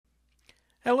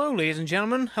Hello, ladies and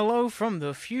gentlemen. Hello from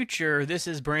the future. This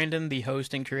is Brandon, the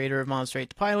host and creator of Monstrate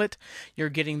the Pilot. You're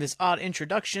getting this odd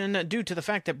introduction due to the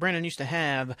fact that Brandon used to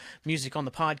have music on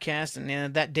the podcast,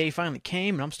 and that day finally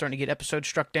came, and I'm starting to get episodes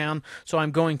struck down, so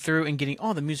I'm going through and getting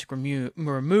all the music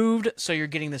removed, so you're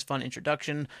getting this fun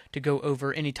introduction to go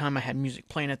over any time I had music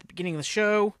playing at the beginning of the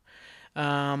show.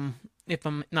 If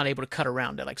I'm not able to cut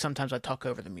around it, like sometimes I talk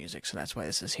over the music, so that's why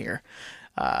this is here.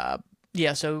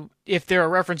 Yeah, so if there are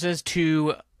references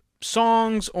to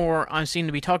songs or I seem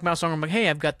to be talking about a song, I'm like, hey,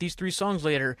 I've got these three songs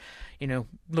later,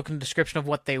 look in the description of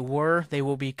what they were. They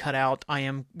will be cut out. I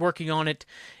am working on it.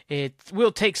 It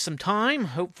will take some time.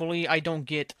 Hopefully, I don't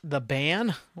get the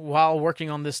ban while working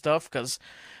on this stuff because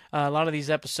a lot of these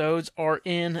episodes are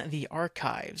in the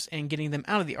archives, and getting them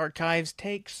out of the archives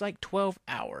takes like 12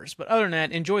 hours. But other than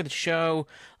that, enjoy the show.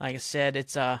 Like I said,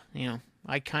 it's, I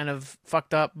kind of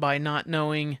fucked up by not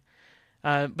knowing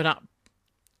but not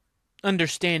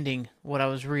understanding what I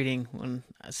was reading when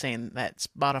saying that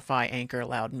Spotify Anchor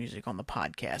allowed music on the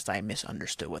podcast. I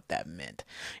misunderstood what that meant.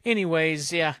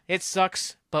 Anyways, yeah, it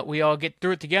sucks, but we all get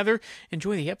through it together.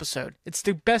 Enjoy the episode. It's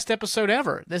the best episode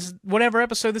ever. This is whatever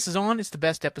episode this is on, it's the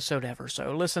best episode ever.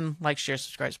 So listen, like, share,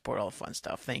 subscribe, support, all the fun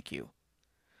stuff. Thank you.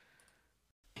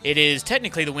 It is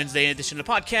technically the Wednesday edition of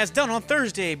the podcast, done on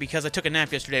Thursday because I took a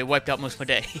nap yesterday, wiped out most of my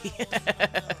day.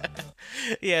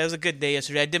 Yeah, it was a good day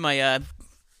yesterday. I did my, I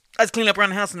was cleaning up around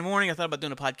the house in the morning. I thought about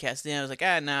doing a podcast then. I was like,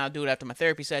 nah, I'll do it after my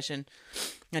therapy session.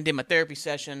 I did my therapy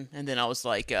session, and then I was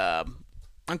like, I'm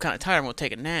kind of tired. I'm going to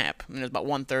take a nap. And it was about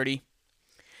 1:30.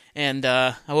 And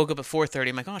I woke up at 4:30.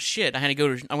 I'm like, oh, shit.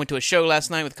 I went to a show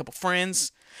last night with a couple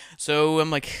friends. So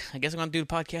I'm like, I guess I'm going to do the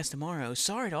podcast tomorrow.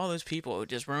 Sorry to all those people who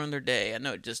just ruined their day. I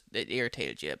know it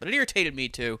irritated you, but it irritated me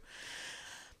too.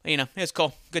 It's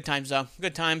cool. Good times, though.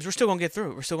 Good times. We're still going to get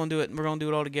through it. We're still going to do it. We're going to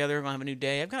do it all together. We're going to have a new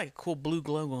day. I've got like a cool blue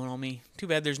glow going on me. Too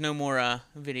bad there's no more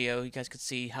video. You guys could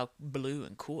see how blue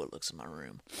and cool it looks in my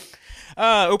room.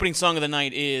 Opening song of the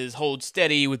night is Hold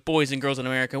Steady with Boys and Girls in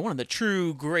America. One of the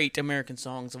true great American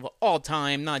songs of all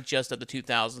time. Not just of the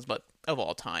 2000s, but of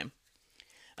all time.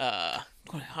 I'm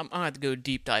going to have to go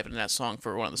deep dive into that song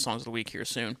for one of the songs of the week here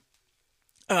soon.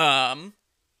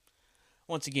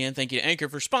 Once again, thank you to Anchor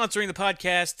for sponsoring the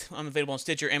podcast. I'm available on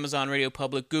Stitcher, Amazon, Radio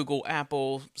Public, Google,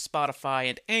 Apple, Spotify,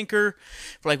 and Anchor.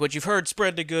 For like what you've heard,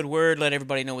 spread the good word. Let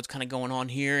everybody know what's kind of going on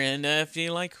here. And if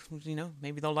you like,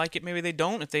 maybe they'll like it, maybe they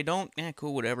don't. If they don't,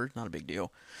 cool, whatever. Not a big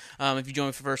deal. If you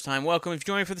joined for the first time, welcome. If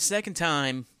you joined for the second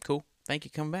time, cool. Thank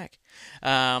you, coming back.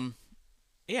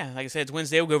 Yeah, like I said, it's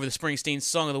Wednesday. We'll go over the Springsteen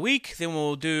Song of the Week. Then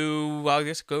we'll go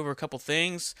over a couple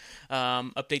things.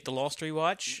 Update the Lost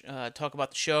Rewatch. Talk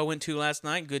about the show I went to last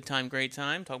night. Good time, great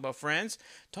time. Talk about Friends.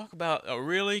 Talk about a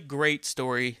really great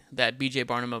story that B.J.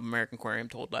 Barnum of American Aquarium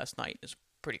told last night. It's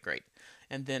pretty great.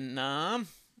 And then I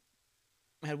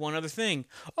had one other thing.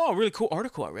 Oh, a really cool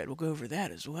article I read. We'll go over that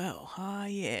as well.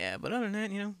 Yeah. But other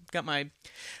than that,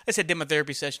 did my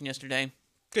therapy session yesterday.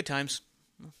 Good times.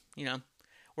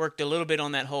 Worked a little bit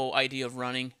on that whole idea of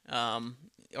running,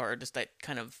 or just that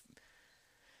kind of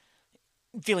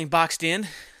feeling boxed in.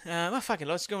 Fuck it,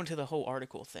 let's go into the whole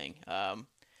article thing.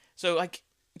 So, like,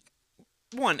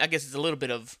 one, I guess it's a little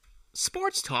bit of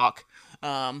sports talk.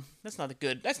 That's not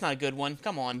a good one.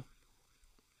 Come on.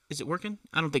 Is it working?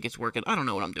 I don't think it's working. I don't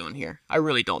know what I'm doing here. I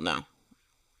really don't know.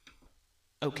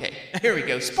 Okay, here we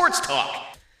go. Sports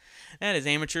talk. That is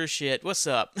amateur shit. What's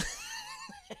up?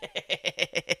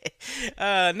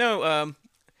 The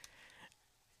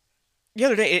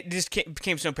other day it just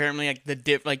became so apparently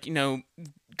like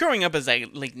growing up as a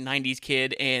like 90s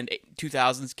kid and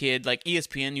 2000s kid, like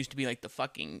ESPN used to be like the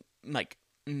fucking like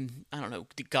I don't know,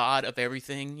 the god of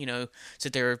everything.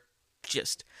 Sit there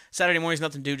just Saturday mornings,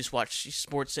 nothing to do, just watch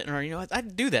Sports Center.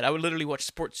 I'd do that. I would literally watch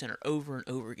Sports Center over and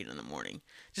over again in the morning,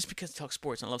 just because I talk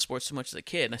sports and I love sports so much as a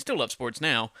kid, and I still love sports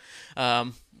now.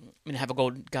 I'm gonna have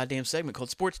a goddamn segment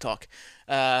called Sports Talk.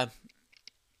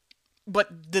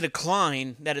 But the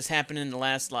decline that has happened in the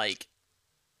last I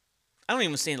don't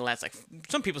even say in the last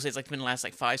some people say it's been the last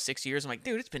 5-6 years. I'm like,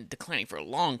 dude, it's been declining for a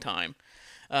long time.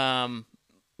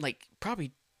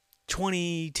 Probably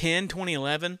 2010,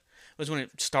 2011 was when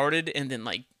it started, and then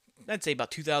I'd say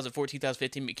about 2004,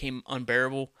 2015 became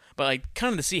unbearable. But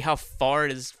kind of to see how far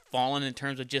it has fallen in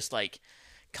terms of just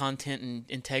content and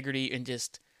integrity, and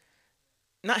just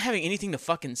not having anything to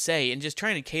fucking say, and just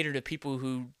trying to cater to people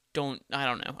who don't. I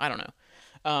don't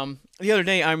know. The other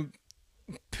day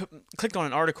clicked on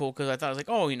an article because I thought, I was like,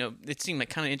 oh, it seemed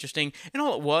kind of interesting, and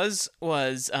all it was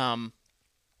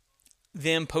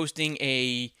them posting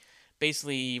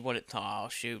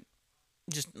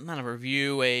just not a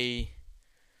review,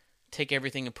 take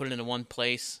everything and put it into one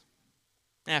place.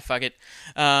 Fuck it.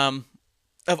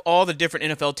 Of all the different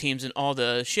NFL teams and all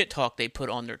the shit talk they put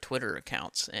on their Twitter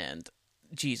accounts, and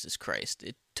Jesus Christ,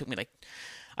 it took me like,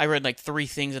 I read like 3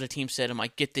 things that a team said. I'm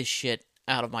like, get this shit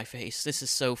out of my face. This is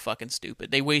so fucking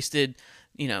stupid. They wasted,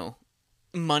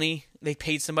 money. They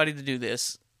paid somebody to do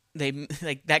this. They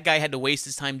like that guy had to waste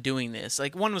his time doing this.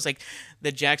 Like one was like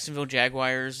the Jacksonville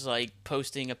Jaguars like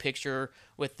posting a picture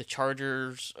with the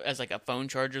Chargers as like a phone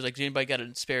charger. Like, does anybody got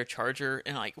a spare charger?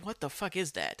 And like, what the fuck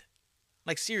is that?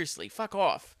 Like seriously, fuck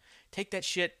off. Take that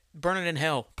shit, burn it in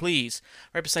hell, please.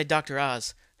 Right beside Dr.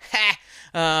 Oz. Ha.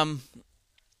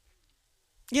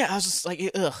 Yeah, I was just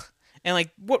like, ugh. And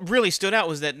like, what really stood out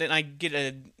was that then I get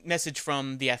a message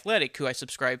from The Athletic, who I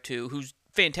subscribe to, who's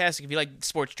fantastic if you like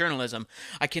sports journalism.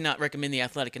 I cannot recommend The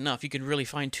Athletic enough. You can really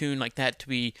fine tune like that to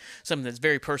be something that's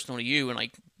very personal to you and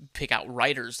like pick out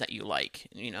writers that you like.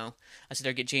 I sit there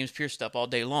and get James Pierce stuff all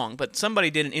day long. But somebody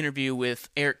did an interview with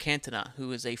Eric Cantona,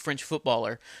 who is a French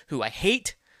footballer who I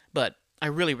hate, but I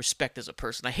really respect as a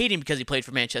person. I hate him because he played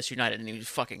for Manchester United and he was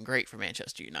fucking great for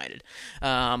Manchester United.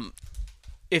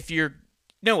 If you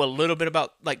know a little bit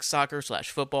about like soccer /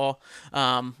 football,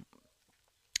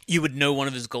 you would know one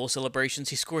of his goal celebrations.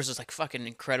 He scores this like fucking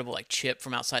incredible like chip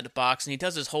from outside the box, and he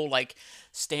does this whole like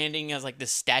standing as like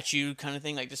this statue kind of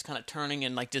thing, like just kind of turning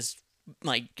and like just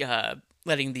like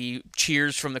letting the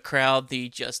cheers from the crowd, the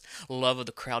just love of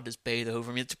the crowd just bathe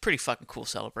over him. It's a pretty fucking cool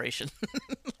celebration.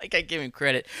 Like I give him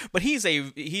credit, but he's a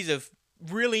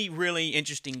really, really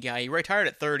interesting guy. He retired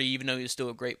at 30, even though he was still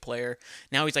a great player.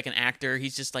 Now he's like an actor.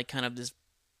 He's just like kind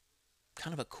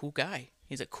of a cool guy.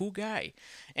 He's a cool guy.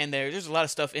 And there's a lot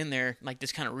of stuff in there, like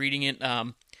just kind of reading it.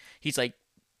 He's like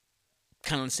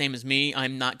kind of the same as me.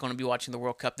 I'm not going to be watching the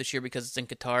World Cup this year because it's in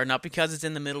Qatar. Not because it's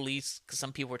in the Middle East, because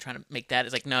some people are trying to make that.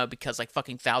 It's like, no, because like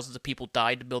fucking thousands of people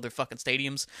died to build their fucking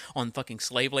stadiums on fucking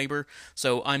slave labor.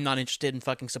 So I'm not interested in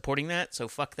fucking supporting that. So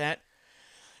fuck that.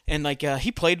 And like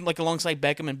he played like alongside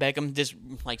Beckham, and Beckham just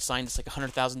like signed this like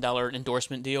 $100,000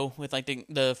 endorsement deal with like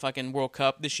the fucking World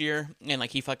Cup this year, and like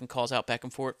he fucking calls out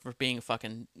Beckham for being a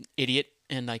fucking idiot,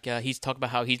 and like he's talking about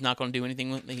how he's not going to do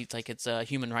anything with it. He's like, it's a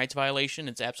human rights violation.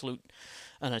 It's absolute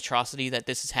an atrocity that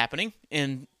this is happening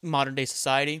in modern day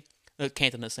society.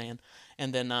 Cantona's saying,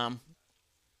 and then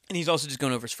and he's also just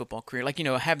going over his football career. Like,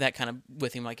 I have that kind of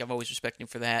with him. Like, I've always respected him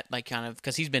for that. Like, kind of,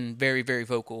 because he's been very, very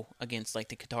vocal against, like,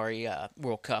 the Qatari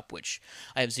World Cup, which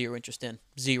I have zero interest in.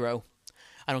 Zero.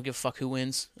 I don't give a fuck who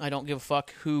wins. I don't give a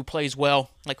fuck who plays well.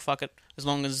 Like, fuck it. As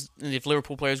long as, if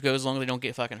Liverpool players go, as long as they don't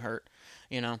get fucking hurt.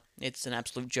 It's an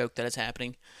absolute joke that it's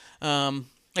happening.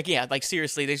 Like, yeah, like,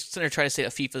 seriously, they're trying to say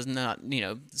that FIFA's not,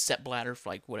 Sepp Blatter,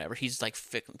 like, whatever. He's, like,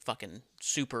 fucking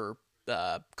super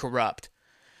corrupt.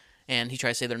 And he tried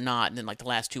to say they're not, and then like the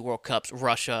last 2 World Cups,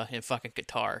 Russia and fucking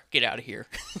Qatar, get out of here.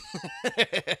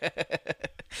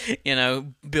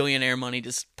 Billionaire money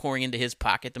just pouring into his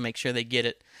pocket to make sure they get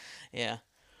it. Yeah.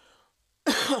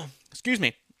 Excuse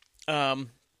me. No,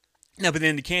 but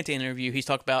then in the Kante interview, he's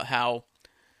talked about how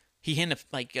he had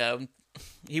like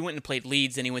he went and played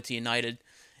Leeds, and he went to United,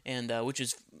 and which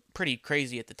is pretty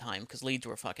crazy at the time because Leeds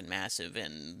were fucking massive,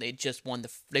 and they just won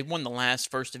the last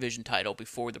First Division title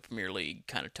before the Premier League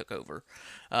kind of took over.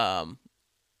 And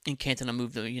Cantona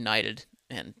moved to United,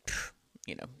 and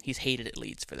he's hated at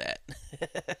Leeds for that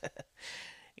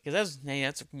because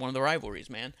that's one of the rivalries,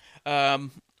 man. Now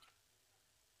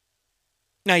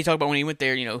you talk about when he went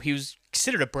there, he was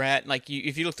considered a brat. Like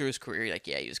if you look through his career, like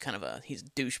he was kind of he's a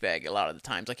douchebag a lot of the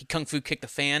times. Like he kung fu kicked a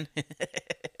fan.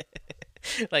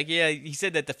 Like, yeah, he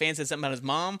said that the fan said something about his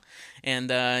mom,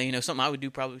 and, something I would do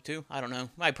probably too. I don't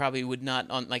know. I probably would not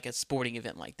on, like, a sporting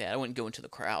event like that. I wouldn't go into the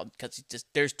crowd, because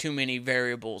there's too many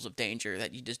variables of danger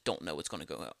that you just don't know what's going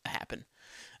to happen.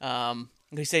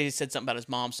 He said something about his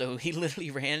mom, so he literally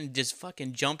ran and just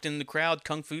fucking jumped in the crowd,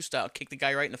 kung fu style, kicked the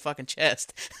guy right in the fucking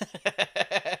chest.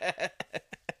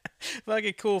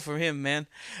 Fucking cool for him, man.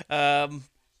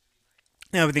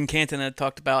 Now, but then Cantona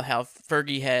talked about how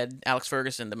Fergie had Alex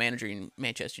Ferguson, the manager in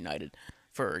Manchester United,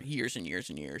 for years and years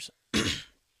and years.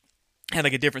 Had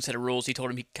like a different set of rules. He told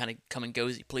him he could kind of come and go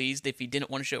as he pleased. If he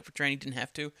didn't want to show up for training, he didn't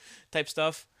have to, type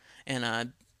stuff.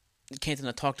 And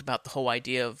Cantona talked about the whole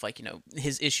idea of like,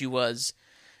 his issue was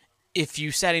if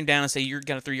you sat him down and say you're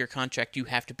got a 3-year contract, you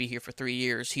have to be here for 3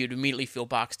 years, he would immediately feel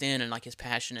boxed in, and like his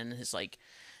passion and his like.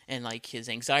 And, like, his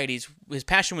anxieties, his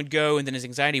passion would go, and then his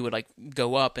anxiety would, like,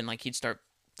 go up, and, like, he'd start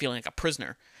feeling like a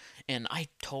prisoner. And I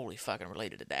totally fucking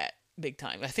related to that big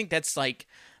time. I think that's, like,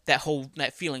 that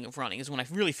feeling of running is when I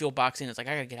really feel boxed in. It's like,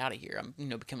 I gotta get out of here. I'm,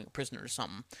 becoming a prisoner or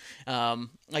something.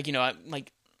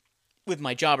 with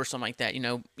my job or something like that,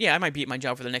 yeah, I might be at my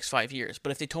job for the next 5 years,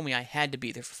 but if they told me I had to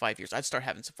be there for 5 years, I'd start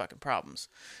having some fucking problems.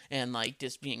 And like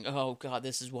just being, oh god,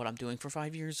 this is what I'm doing for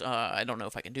 5 years. I don't know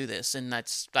if I can do this, and I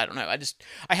don't know.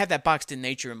 I have that boxed in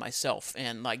nature in myself,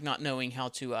 and like not knowing how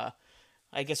to.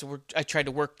 I guess I tried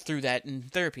to work through that in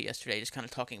therapy yesterday, just kind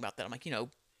of talking about that. I'm like,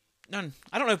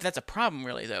 I don't know if that's a problem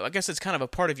really though. I guess it's kind of a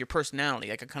part of your personality,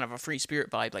 like a kind of a free spirit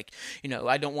vibe. Like,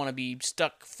 I don't want to be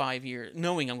stuck 5 years,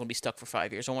 knowing I'm going to be stuck for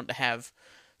 5 years. I want to have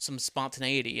some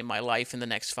spontaneity in my life in the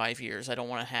next 5 years. I don't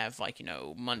want to have like,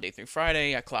 Monday through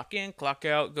Friday, I clock in, clock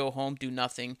out, go home, do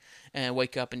nothing, and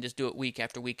wake up and just do it week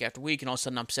after week after week. And all of a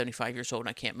sudden I'm 75 years old and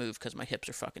I can't move because my hips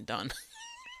are fucking done.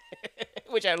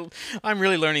 Which I'm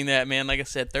really learning that, man. Like I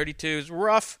said, 32 is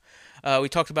rough. We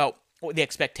talked about the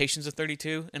expectations of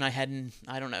 32, and I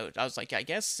don't know, I was like, I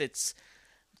guess it's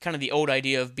kind of the old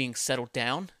idea of being settled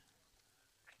down,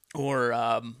 or,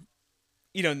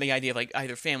 the idea of like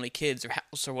either family, kids, or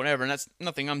house, or whatever, and that's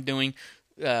nothing I'm doing,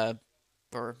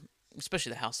 or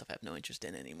especially the house stuff I have no interest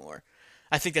in anymore.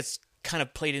 I think that's kind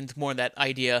of played into more of that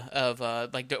idea of,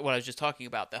 like what I was just talking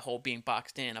about, the whole being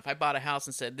boxed in. If I bought a house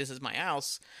and said, this is my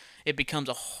house, it becomes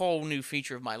a whole new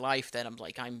feature of my life that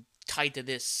I'm tied to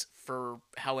this for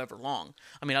however long.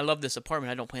 I mean, I love this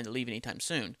apartment. I don't plan to leave anytime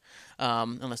soon,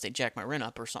 unless they jack my rent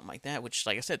up or something like that, which,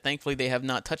 like I said, thankfully they have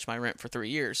not touched my rent for 3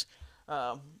 years.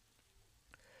 But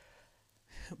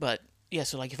yeah,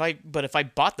 so like if I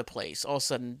bought the place, all of a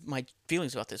sudden my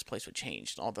feelings about this place would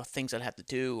change. All the things I'd have to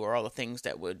do, or all the things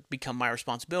that would become my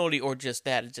responsibility, or just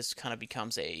that it just kind of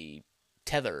becomes a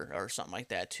tether or something like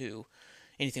that to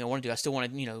anything I want to do. I still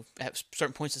want to, at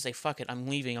certain points to say, fuck it, I'm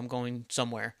leaving, I'm going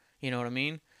somewhere. You know what I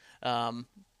mean? And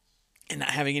not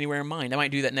having anywhere in mind. I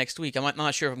might do that next week. I'm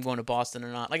not sure if I'm going to Boston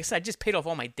or not. Like I said, I just paid off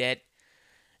all my debt,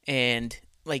 and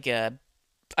like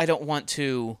I don't want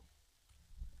to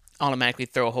automatically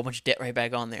throw a whole bunch of debt right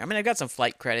back on there. I mean, I got some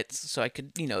flight credits, so I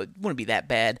could, it wouldn't be that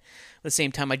bad. At the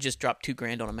same time, I just dropped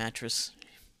 $2,000 on a mattress,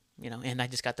 and I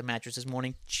just got the mattress this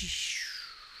morning.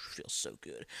 Feels so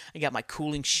good. I got my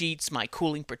cooling sheets, my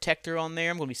cooling protector on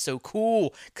there. I'm going to be so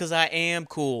cool, because I am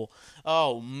cool.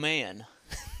 Oh, man.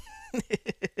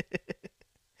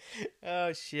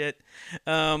 Oh, shit.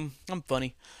 I'm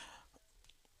funny.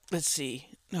 Let's see.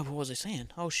 No, what was I saying?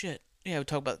 Oh, shit. Yeah, we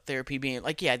talk about therapy being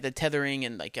like, yeah, the tethering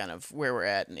and like kind of where we're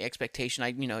at and the expectation.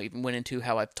 I, even went into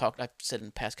how I've said in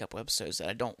the past couple episodes that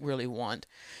I don't really want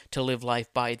to live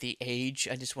life by the age.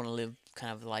 I just want to live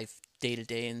kind of life day to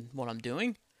day in what I'm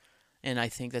doing. And I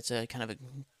think that's a kind of a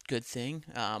good thing.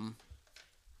 I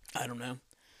don't know.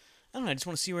 I just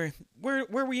want to see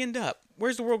where we end up.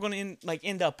 Where's the world going to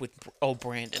end up with old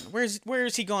Brandon? Where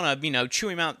is he going to, chew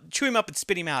him up and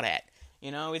spit him out at?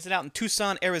 Is it out in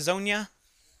Tucson, Arizona?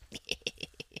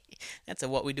 That's a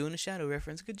What We Do in the Shadow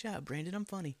reference. Good job, Brandon. I'm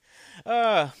funny.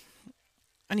 I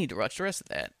need to watch the rest of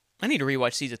that. I need to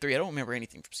rewatch season 3. I don't remember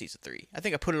anything from season 3. I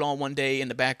think I put it on one day in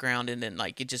the background, and then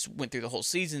it just went through the whole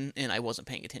season, and I wasn't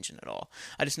paying attention at all.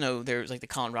 I just know there was the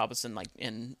Colin Robinson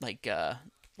and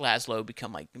Laszlo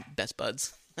become best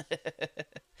buds.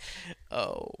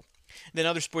 Oh. Then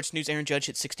other sports news: Aaron Judge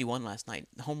hit 61 last night.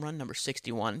 Home run number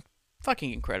 61.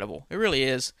 Fucking incredible. It really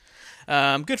is.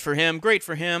 Good for him. Great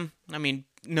for him. I mean,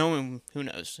 knowing, who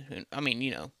knows?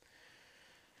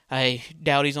 I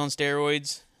doubt he's on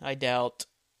steroids. I don't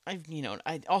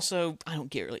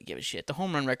really give a shit. The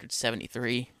home run record's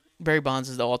 73. Barry Bonds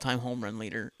is the all-time home run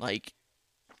leader.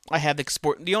 I have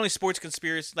the only sports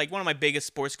conspiracy, one of my biggest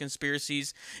sports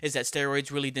conspiracies is that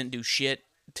steroids really didn't do shit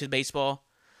to baseball.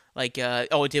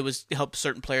 All it did was help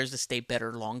certain players to stay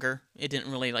better longer. It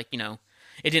didn't really,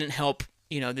 it didn't help,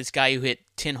 this guy who hit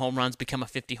 10 home runs become a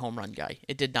 50 home run guy.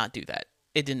 It did not do that.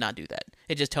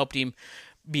 It just helped him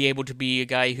be able to be a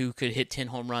guy who could hit 10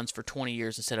 home runs for 20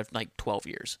 years instead of 12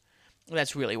 years.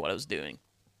 That's really what it was doing.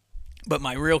 But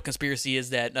my real conspiracy is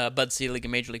that Bud Selig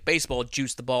and Major League Baseball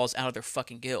juiced the balls out of their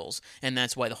fucking gills, and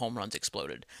that's why the home runs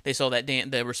exploded. They saw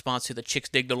the response to the Chicks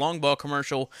Dig the Long Ball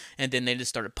commercial, and then they just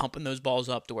started pumping those balls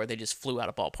up to where they just flew out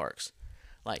of ballparks.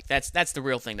 That's the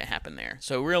real thing that happened there.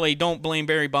 So really, don't blame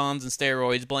Barry Bonds and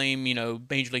steroids. Blame,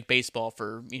 Major League Baseball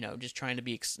for, just trying to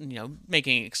be,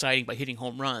 making it exciting by hitting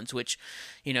home runs, which,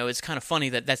 it's kind of funny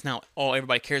that that's not all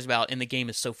everybody cares about, and the game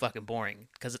is so fucking boring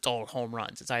because it's all home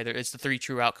runs. It's the 3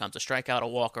 true outcomes: a strikeout, a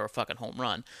walk, or a fucking home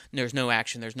run. And there's no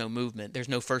action, there's no movement, there's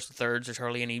no first and thirds, there's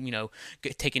hardly any,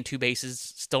 taking 2 bases,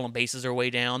 stolen bases are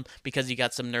way down because you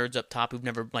got some nerds up top who've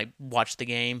never, watched the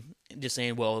game, just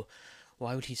saying, well,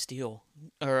 why would he steal?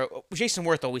 Or Jason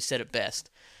Worth always said it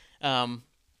best.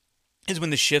 is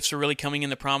when the shifts are really coming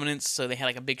into prominence. So they had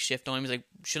like a big shift on him. He's like,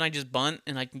 shouldn't I just bunt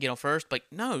and I can get on first? But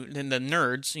no, then the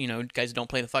nerds, guys who don't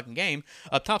play the fucking game,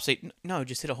 up top say, no,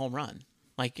 just hit a home run.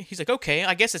 Like, he's like, okay,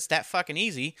 I guess it's that fucking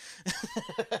easy.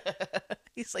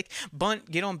 He's like, bunt,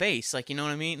 get on base. Like, you know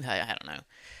what I mean? I don't know.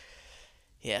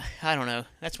 Yeah, I don't know.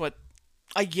 That's what,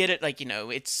 I get it. Like,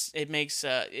 it makes,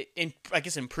 I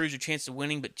guess it improves your chance of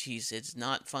winning, but geez, it's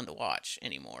not fun to watch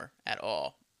anymore at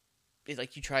all. It's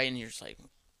like you try and you're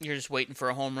just waiting for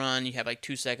a home run. You have like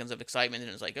 2 seconds of excitement,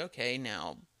 and it's like, okay,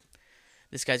 now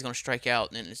this guy's going to strike out,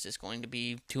 and then it's just going to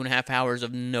be 2.5 hours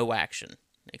of no action,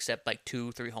 except like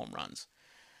 2-3 home runs.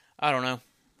 I don't know.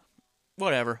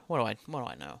 Whatever. What do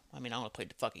I know? I mean, I only played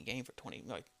the fucking game for 20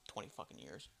 fucking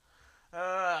years.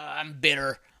 I'm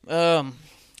bitter. No,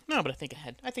 but I think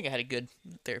I had a good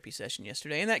therapy session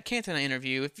yesterday. And that Cantona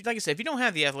interview, like I said, if you don't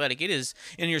have The Athletic, it is,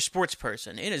 and you're a sports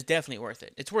person, it is definitely worth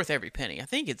it. It's worth every penny. I don't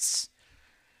think it's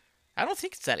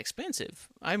that expensive.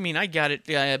 I mean, I got it.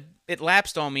 It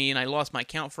lapsed on me, and I lost my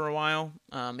account for a while.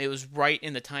 It was right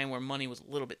in the time where money was a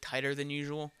little bit tighter than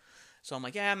usual. So I'm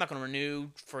like, yeah, I'm not going to renew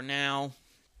for now.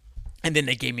 And then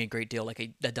they gave me a great deal, like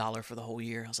a dollar for the whole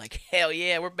year. I was like, hell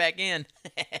yeah, we're back in.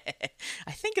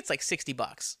 I think it's like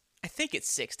 $60. I think it's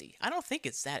 60. I don't think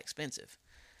it's that expensive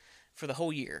for the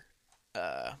whole year.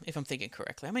 If I'm thinking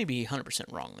correctly. I may be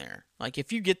 100% wrong there. Like,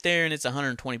 if you get there and it's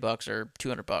 $120 or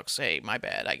 $200, hey, my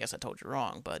bad, I guess I told you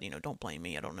wrong, but, don't blame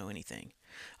me, I don't know anything.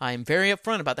 I'm very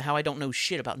upfront about how I don't know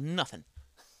shit about nothing.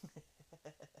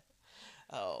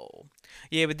 Oh.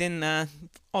 Yeah, but then,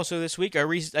 also this week,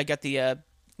 I got the,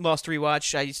 Lost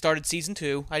rewatch. I started season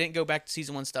 2. I didn't go back to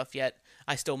season 1 stuff yet.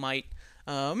 I still might.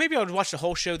 Maybe I would watch the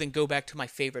whole show, then go back to my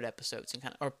favorite episodes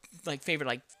or like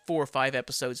favorite 4 or 5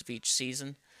 episodes of each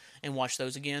season, and watch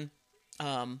those again.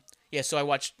 Yeah, so I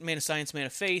watched Man of Science, Man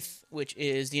of Faith, which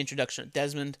is the introduction of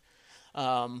Desmond.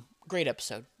 Great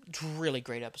episode. It's a really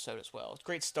great episode as well. It's a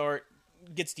great start.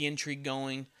 Gets the intrigue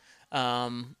going. You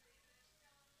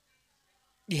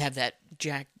have that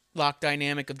Jack Locke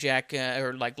dynamic of Jack,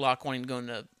 or like Locke wanting to go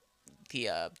into the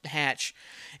hatch,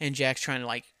 and Jack's trying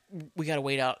to we gotta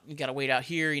wait out. You gotta wait out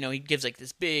here. He gives like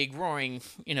this big roaring,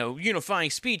 unifying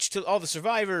speech to all the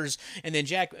survivors, and then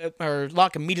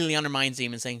Locke immediately undermines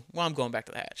him and saying, "Well, I'm going back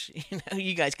to the hatch.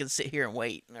 You guys can sit here and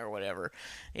wait or whatever."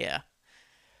 Yeah.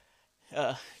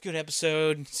 Good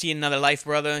episode. See another life,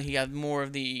 brother. You got more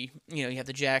of the, you have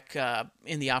the Jack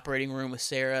in the operating room with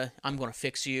Sarah. I'm going to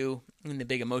fix you. And the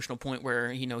big emotional point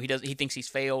where he thinks he's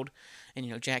failed,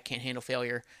 and Jack can't handle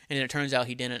failure, and then it turns out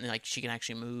he didn't, and she can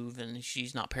actually move, and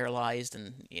she's not paralyzed,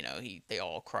 and they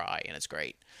all cry, and it's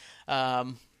great.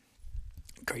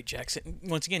 Great Jack.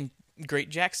 Once again, great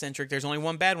Jack centric. There's only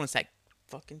one bad one. It's that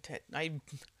fucking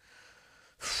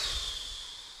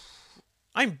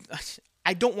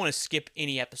I don't want to skip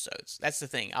any episodes. That's the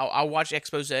thing. I'll watch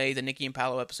Expose, the Nikki and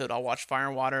Paolo episode. I'll watch Fire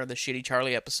and Water, the shitty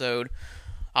Charlie episode.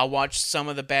 I'll watch some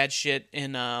of the bad shit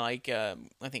in, I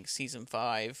think season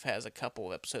 5 has a couple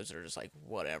of episodes that are just like,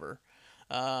 whatever.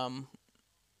 Yeah,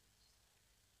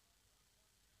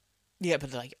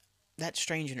 but like, that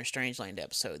Strange in a Strangeland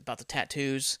episode about the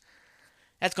tattoos,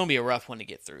 that's going to be a rough one to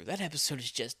get through. That episode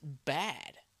is just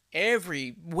bad.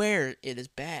 Everywhere it is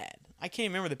bad. I can't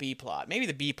remember the B plot. Maybe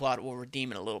the B plot will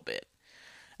redeem it a little bit.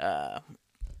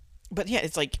 But yeah,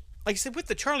 it's like I said with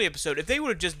the Charlie episode, if they would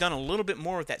have just done a little bit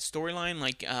more with that storyline,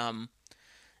 like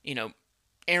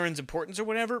Aaron's importance or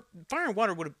whatever, Fire and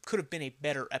Water could have been a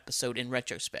better episode in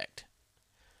retrospect.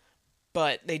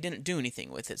 But they didn't do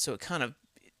anything with it, so it kind of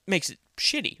makes it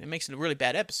shitty. It makes it a really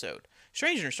bad episode.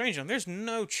 Stranger or Stranger, there's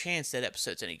no chance that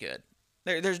episode's any good.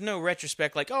 There's no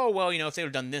retrospect like, oh, well, if they would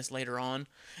have done this later on.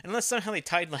 Unless somehow they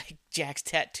tied, like, Jack's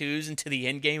tattoos into the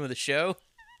end game of the show.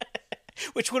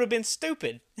 Which would have been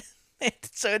stupid.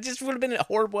 So it just would have been a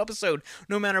horrible episode,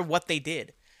 no matter what they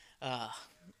did. I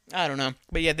don't know.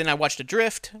 But yeah, then I watched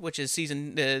Adrift, which is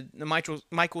the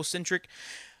Michael-centric.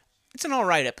 It's an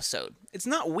alright episode. It's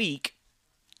not weak,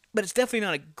 but it's definitely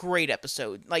not a great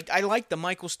episode. Like, I like the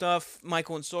Michael stuff.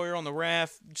 Michael and Sawyer on the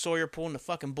raft. Sawyer pulling the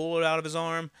fucking bullet out of his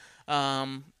arm.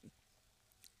 The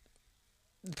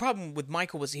problem with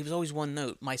Michael was he was always one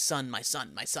note. My son, my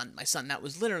son, my son, my son. That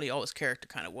was literally all his character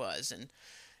kind of was. And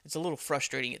it's a little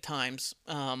frustrating at times.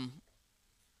 But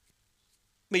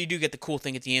you do get the cool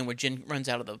thing at the end where Jin runs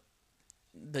out of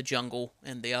the jungle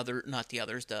and the other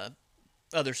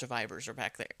survivors are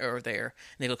back there,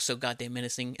 and they look so goddamn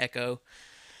menacing.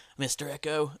 Mr.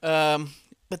 Echo.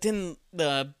 But then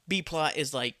the B plot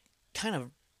is like kind of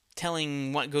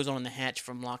telling what goes on in the hatch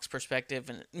from Locke's perspective,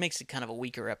 and it makes it kind of a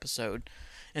weaker episode.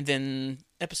 And then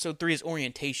episode 3 is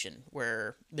Orientation,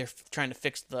 where they're trying to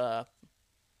fix the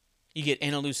You get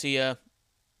Ana Lucia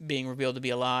being revealed to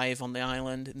be alive on the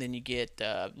island, and then you get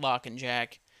Locke and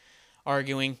Jack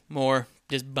arguing more,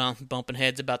 just bumping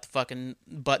heads about the fucking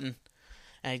button.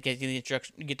 And you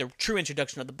get the true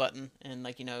introduction of the button, and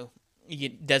like you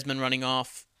get Desmond running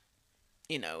off,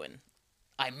 and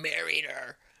I married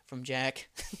her from Jack.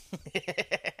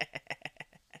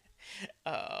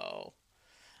 Oh,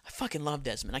 I fucking love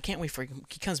Desmond. I can't wait for him.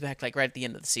 He comes back like right at the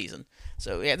end of the season.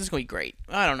 So yeah, this is gonna be great.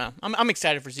 I don't know. I'm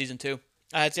excited for season 2.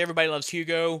 It's Everybody Loves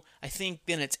Hugo. I think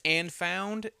then it's And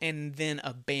Found and then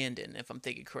Abandoned, if I'm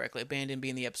thinking correctly. Abandoned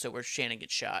being the episode where Shannon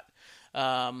gets shot.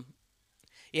 Um,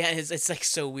 yeah, it's like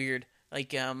so weird.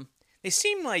 Like they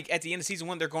seem like at the end of season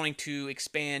 1 they're going to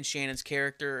expand Shannon's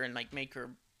character and like make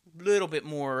her a little bit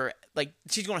more like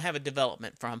she's going to have a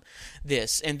development from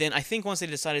this. And then I think once they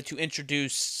decided to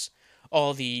introduce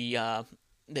all the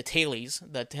tailies,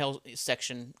 the tail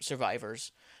section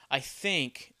survivors, I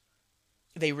think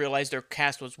they realized their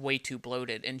cast was way too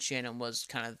bloated, and Shannon was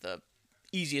kind of the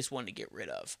easiest one to get rid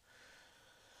of.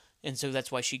 And so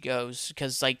that's why she goes,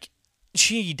 because, like,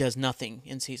 she does nothing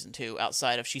in season 2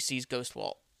 outside of she sees Ghost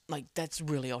Walt. Like, that's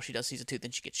really all she does season 2,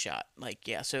 then she gets shot. Like,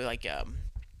 yeah, so, like,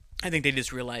 I think they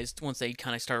just realized once they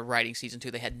kind of started writing season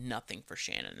 2, they had nothing for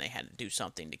Shannon. They had to do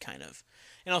something to kind of...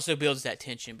 And also builds that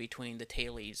tension between the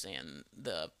tailies and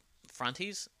the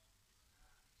fronties.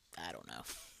 I don't know.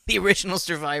 The original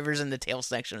survivors and the tail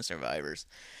section survivors.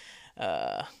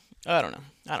 I don't know.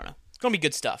 It's gonna be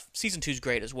good stuff. Season 2's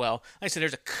great as well. Like I said,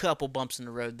 there's a couple bumps in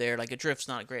the road there. Like Adrift's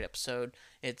not a great episode.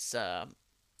 It's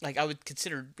like I would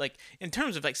consider like in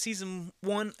terms of like season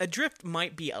 1, Adrift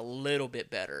might be a little bit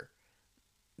better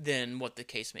than what the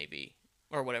case may be,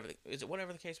 or whatever. Is it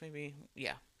whatever the case may be?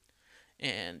 Yeah.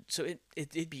 And so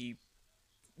it'd be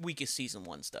weakest season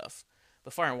 1 stuff.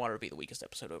 But Fire and Water would be the weakest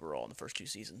episode overall in the first 2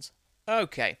 seasons.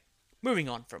 Okay, moving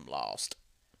on from Lost.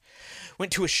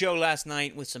 Went to a show last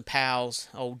night with some pals,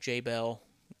 old J Bell,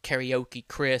 Karaoke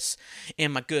Chris,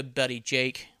 and my good buddy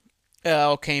Jake.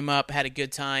 All came up, had a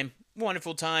good time,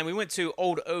 wonderful time. We went to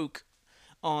Old Oak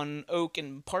on Oak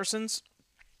and Parsons.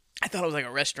 I thought it was like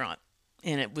a restaurant,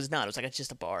 and it was not. It was like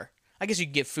just a bar. I guess you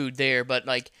could get food there, but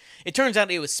like it turns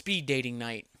out it was speed dating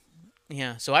night.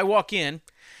 Yeah, so I walk in,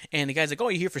 and the guy's like, "Oh,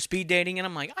 you here for speed dating?" And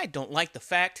I'm like, I don't like the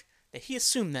fact that he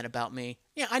assumed that about me.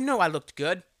 Yeah, I know I looked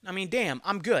good. I mean, damn,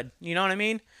 I'm good. You know what I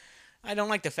mean? I don't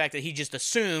like the fact that he just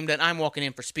assumed that I'm walking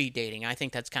in for speed dating. I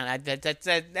think that's kind of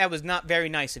that was not very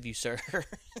nice of you, sir.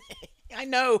 I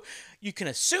know you can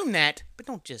assume that, but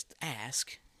don't just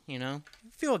ask.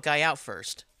 Feel a guy out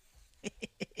first.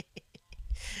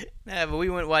 But we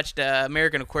went and watched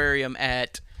American Aquarium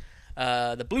at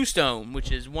the Bluestone,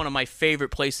 which is one of my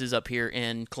favorite places up here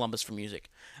in Columbus for music.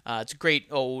 It's a great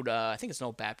old, I think it's an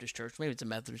old Baptist church. Maybe it's a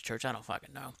Methodist church. I don't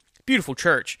fucking know. Beautiful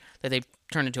church that they've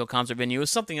turned into a concert venue. It was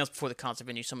something else before the concert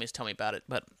venue. Somebody's telling me about it,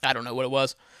 but I don't know what it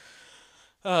was.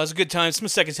 It was a good time. It's my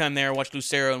second time there. I watched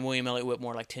Lucero and William Elliott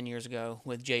Whitmore like 10 years ago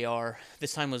with JR.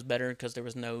 This time was better because there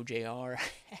was no JR.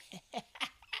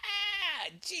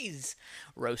 Jeez.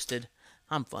 Roasted.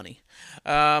 I'm funny.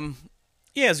 Yeah,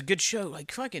 it was a good show.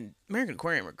 Like, fucking American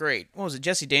Aquarium were great. What was it?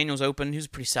 Jesse Daniels opened. He was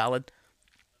pretty solid.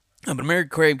 But American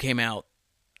Aquarium came out.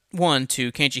 1,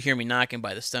 2, Can't You Hear Me Knocking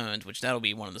by the Stones, which that'll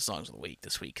be one of the songs of the week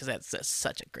this week, because that's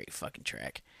such a great fucking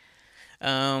track.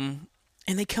 And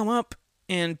they come up,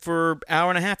 and for hour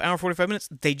and a half, hour 45 minutes,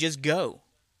 they just go.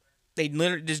 They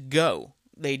literally just go.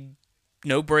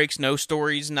 No breaks, no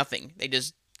stories, nothing. They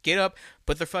just get up,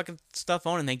 put their fucking stuff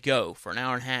on, and they go for an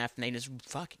hour and a half, and they just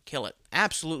fucking kill it.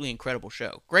 Absolutely incredible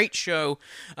show. Great show.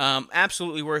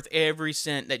 Absolutely worth every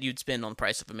cent that you'd spend on the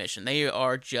price of admission. They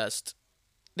are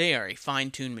a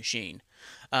fine-tuned machine.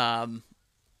 And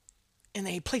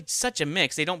they played such a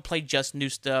mix. They don't play just new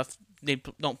stuff. They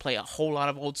don't play a whole lot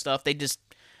of old stuff. They just,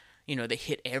 they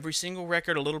hit every single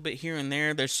record a little bit here and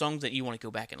there. There's songs that you want to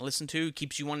go back and listen to. It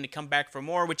keeps you wanting to come back for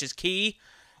more, which is key.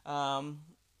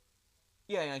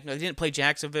 They didn't play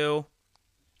Jacksonville,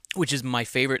 which is my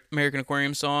favorite American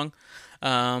Aquarium song.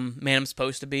 Man, I'm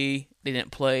Supposed to Be. They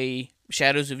didn't play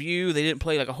Shadows of You. They didn't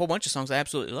play like a whole bunch of songs I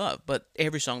absolutely love, but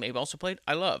every song they've also played,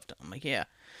 I loved. I'm like, yeah,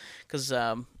 because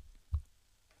it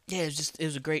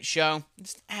was a great show.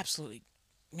 Just absolutely,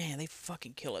 man, they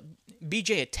fucking kill it.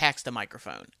 BJ attacks the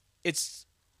microphone. It's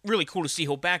really cool to see.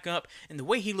 He'll back up, and the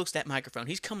way he looks at that microphone,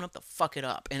 he's coming up to fuck it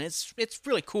up, and it's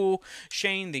really cool.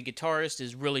 Shane, the guitarist,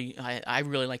 is really I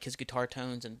really like his guitar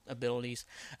tones and abilities.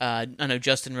 I know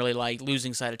Justin really liked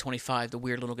Losing Side of 25, the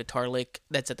weird little guitar lick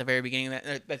that's at the very beginning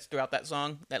of that's throughout that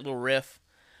song, that little riff.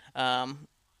 What's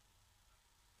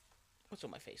on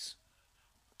my face?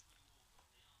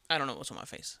 I don't know what's on my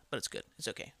face, but it's good. It's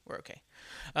okay. We're okay.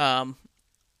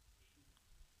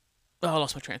 Oh, I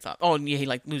lost my train of thought. Oh, yeah, he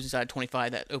like loses side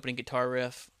 25, that opening guitar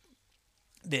riff.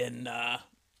 Then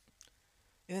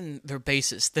their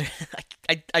bassist.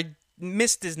 I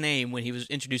missed his name when he was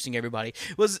introducing everybody.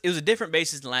 It was a different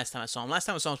bassist than last time I saw him. Last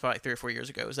time I saw him was probably like 3 or 4 years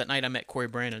ago. It was that night I met Corey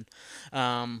Brandon. He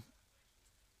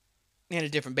had a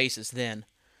different bassist then.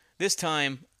 This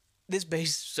time, this bass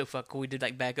is so fucking cool. We did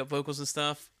like backup vocals and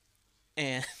stuff,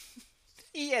 and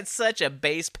he had such a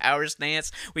bass power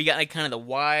stance. We got like kind of the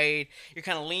wide. You're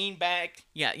kind of lean back.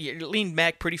 Yeah, you're leaned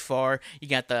back pretty far. You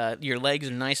got your legs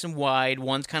are nice and wide.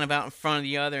 One's kind of out in front of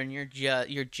the other, and you're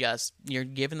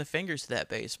giving the fingers to that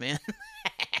bass, man.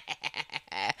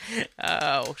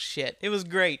 Oh shit, it was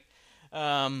great.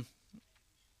 God,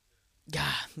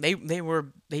 they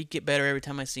get better every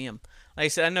time I see them. Like I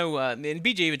said, I know, and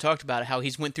BJ even talked about it, how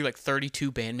he's went through like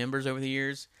 32 band members over the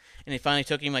years, and it finally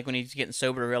took him like when he's getting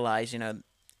sober to realize,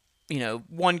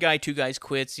 one guy, two guys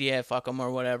quits, yeah, fuck them or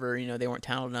whatever, they weren't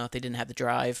talented enough, they didn't have the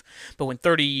drive. But when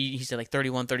he said like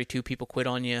 31, 32 people quit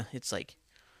on you, it's like,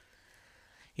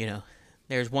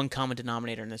 there's one common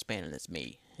denominator in this band, and it's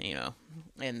me,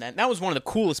 And that was one of the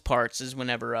coolest parts is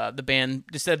whenever the band,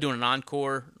 instead of doing an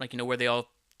encore, like, where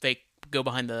they go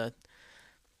behind the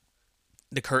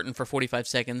curtain for 45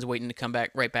 seconds, waiting to come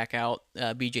right back out.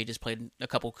 BJ just played a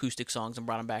couple acoustic songs and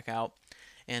brought him back out,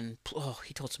 and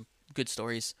he told some good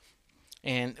stories.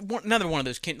 And another one of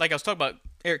those, like I was talking about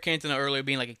Eric Cantona earlier,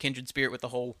 being like a kindred spirit with the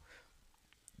whole,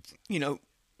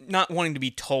 not wanting to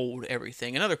be told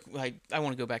everything. I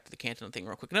want to go back to the Cantona thing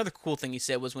real quick. Another cool thing he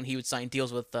said was when he would sign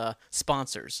deals with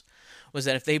sponsors, was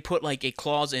that if they put like a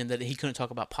clause in that he couldn't talk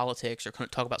about politics or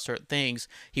couldn't talk about certain things,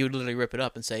 he would literally rip it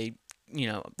up and say,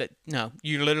 that no,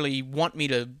 you literally want me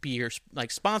to be your,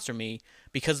 like, sponsor me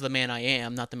because of the man I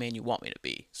am, not the man you want me to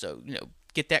be. So,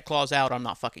 get that clause out, I'm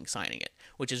not fucking signing it,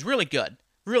 which is really good.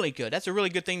 Really good. That's a really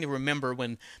good thing to remember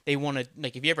when they want to,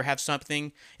 like, if you ever have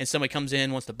something and somebody comes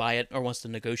in, wants to buy it or wants to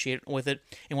negotiate with it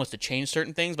and wants to change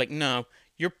certain things, like, no,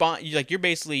 you're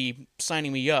basically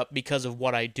signing me up because of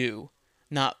what I do,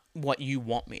 not what you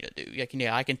want me to do. Like,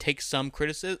 yeah, I can take some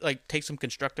criticism, like take some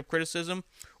constructive criticism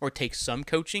or take some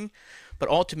coaching, but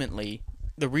ultimately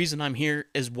the reason I'm here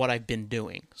is what I've been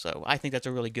doing. So I think that's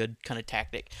a really good kind of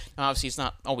tactic. Now, obviously, it's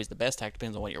not always the best tactic,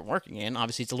 depends on what you're working in.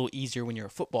 Obviously, it's a little easier when you're a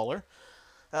footballer.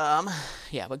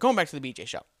 Yeah, but going back to the BJ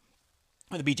show,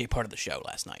 or the BJ part of the show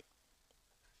last night.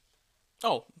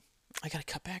 Oh, I gotta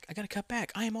cut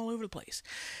back. I am all over the place.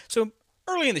 So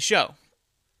early in the show,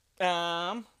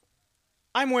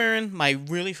 I'm wearing my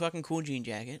really fucking cool jean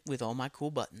jacket with all my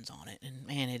cool buttons on it, and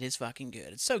man, it is fucking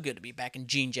good. It's so good to be back in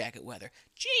jean jacket weather.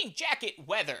 Jean jacket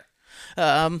weather!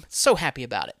 So happy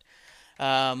about it.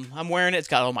 I'm wearing it. It's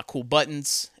got all my cool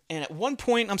buttons. And at one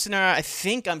point, I'm sitting there, I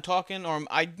think I'm talking, or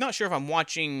I'm not sure if I'm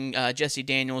watching Jesse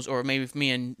Daniels, or maybe if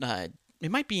me and, it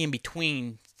might be in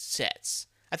between sets.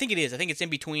 I think it is. I think it's in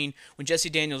between when Jesse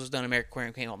Daniels was done, American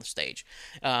Aquarium came on the stage.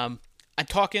 I'm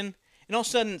talking, and all of a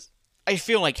sudden, I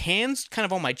feel like hands kind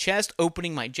of on my chest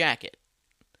opening my jacket.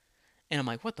 And I'm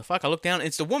like, what the fuck? I look down, and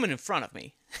it's the woman in front of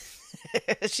me.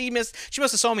 She must have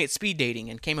saw me at speed dating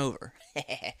and came over.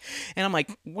 And I'm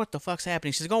like, what the fuck's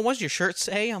happening? She's like, oh, what does your shirt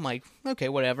say? I'm like, okay,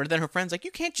 whatever. Then her friend's like,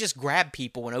 you can't just grab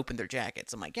people and open their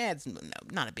jackets. I'm like, yeah, it's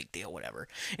not a big deal, whatever.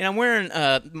 And I'm wearing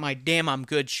my Damn I'm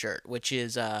Good shirt, which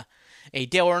is a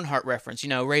Dale Earnhardt reference.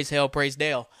 Raise hell, praise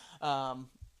Dale.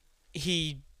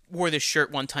 He wore this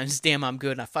shirt one time, it's Damn I'm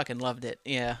Good, and I fucking loved it.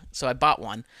 Yeah, so I bought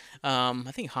one.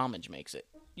 I think Homage makes it.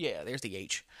 Yeah, there's the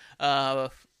H.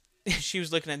 She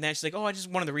was looking at that. She's like, oh, I just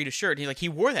wanted to read a shirt. And he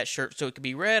wore that shirt so it could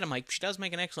be read. I'm like, she does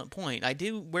make an excellent point. I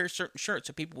do wear certain shirts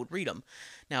so people would read them.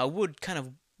 Now, I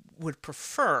would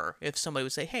prefer if somebody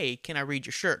would say, hey, can I read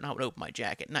your shirt? And I would open my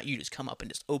jacket. Not you just come up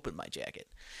and just open my jacket.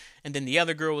 And then the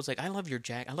other girl was like, I love your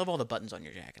jacket. I love all the buttons on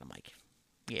your jacket. I'm like,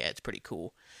 yeah, it's pretty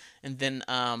cool. And then,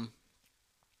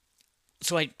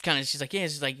 so she's like, yeah,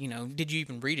 it's like, did you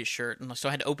even read his shirt? And so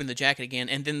I had to open the jacket again.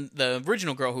 And then the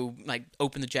original girl who, like,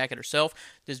 opened the jacket herself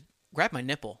just grabbed my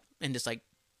nipple and just, like,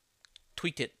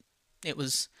 tweaked it. It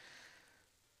was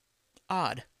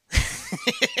odd.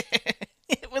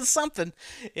 It was something.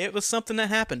 It was something that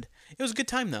happened. It was a good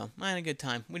time, though. I had a good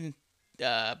time. We didn't,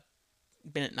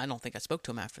 Bennett, I don't think I spoke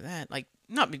to him after that. Like,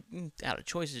 not out of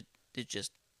choice. It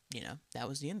just, that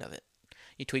was the end of it.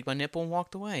 He tweaked my nipple and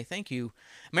walked away. Thank you.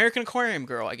 American Aquarium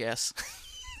girl, I guess.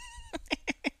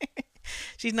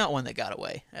 She's not one that got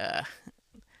away.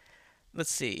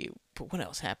 Let's see. What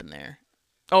else happened there?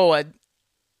 Oh,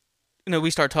 we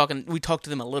started talking. We talked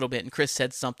to them a little bit, and Chris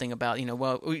said something about,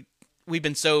 well, we've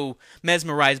been so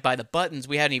mesmerized by the buttons,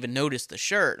 we hadn't even noticed the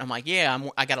shirt. I'm like, yeah,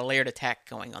 I got a layered attack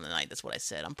going on tonight. That's what I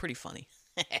said. I'm pretty funny.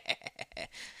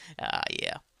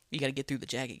 Yeah. You got to get through the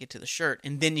jacket, get to the shirt,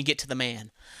 and then you get to the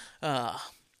man.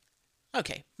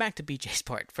 Okay, back to BJ's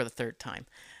part for the third time.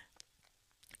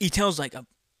 He tells like a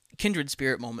kindred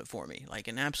spirit moment for me, like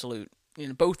an absolute.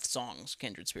 Both songs,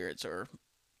 kindred spirits, or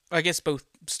I guess both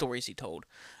stories he told.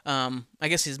 I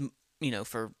guess his,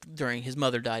 for during his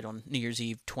mother died on New Year's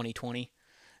Eve 2020.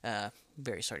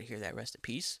 Very sorry to hear that. Rest in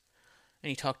peace. And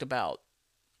he talked about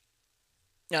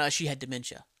she had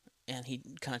dementia, and he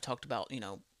kind of talked about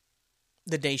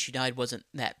the day she died wasn't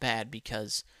that bad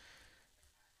because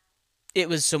it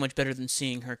was so much better than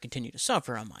seeing her continue to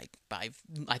suffer. I'm like,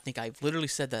 I think I've literally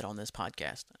said that on this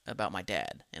podcast about my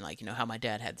dad, and how my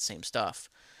dad had the same stuff.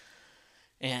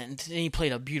 And he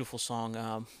played a beautiful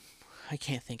song. I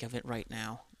can't think of it right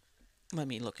now. Let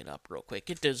me look it up real quick.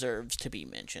 It deserves to be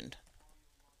mentioned.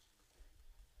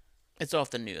 It's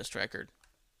off the newest record.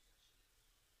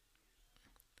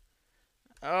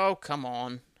 Oh, come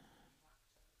on.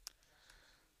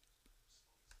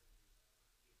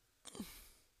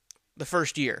 The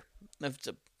First Year. It's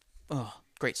a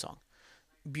great song.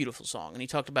 Beautiful song. And he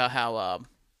talked about how,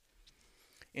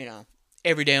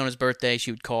 every day on his birthday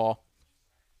she would call.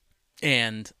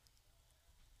 And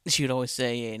she would always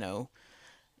say,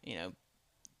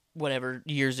 whatever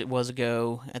years it was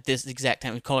ago, at this exact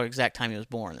time, we'd call her exact time he was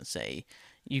born and say,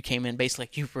 you came in basically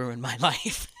like you ruined my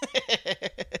life.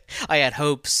 I had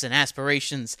hopes and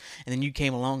aspirations, and then you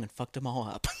came along and fucked them all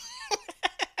up.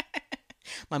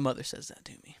 My mother says that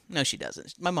to me. No, she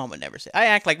doesn't. My mom would never say. I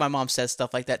act like my mom says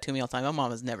stuff like that to me all the time. My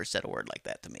mom has never said a word like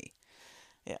that to me.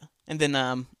 Yeah. And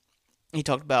then he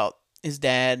talked about his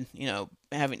dad,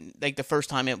 having like the first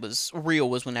time it was real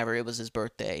was whenever it was his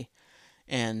birthday,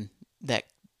 and that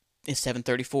in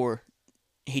 7:34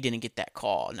 he didn't get that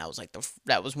call, and that was like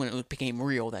that was when it became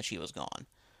real that she was gone,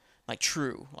 like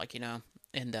true,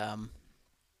 and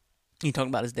he talked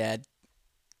about his dad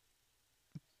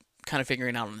kind of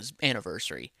figuring out on his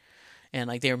anniversary, and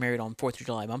like they were married on 4th of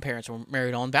July. My parents were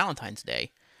married on Valentine's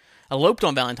Day, eloped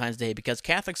on Valentine's Day because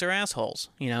Catholics are assholes,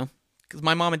 because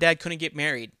my mom and dad couldn't get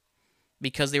married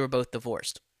because they were both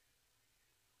divorced.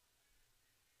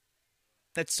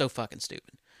 That's so fucking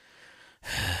stupid.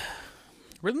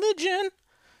 Religion.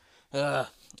 But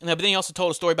then he also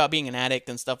told a story about being an addict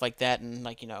and stuff like that, and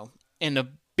and a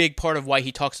big part of why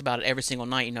he talks about it every single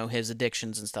night, his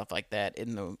addictions and stuff like that.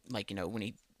 In the when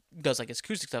he does like his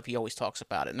acoustic stuff, he always talks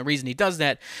about it, and the reason he does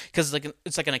that because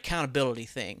it's like an accountability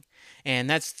thing, and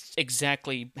that's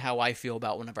exactly how I feel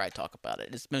about whenever I talk about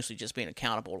it. It's mostly just being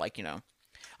accountable. I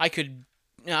could.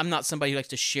 I'm not somebody who likes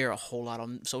to share a whole lot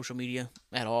on social media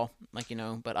at all,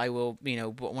 but I will,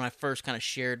 but when I first kind of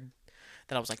shared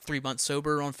that I was like 3 months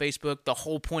sober on Facebook, the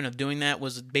whole point of doing that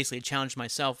was basically to challenge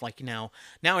myself, now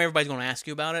everybody's going to ask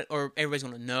you about it, or everybody's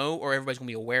going to know, or everybody's going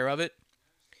to be aware of it.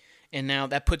 And now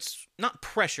that puts, not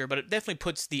pressure, but it definitely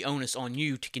puts the onus on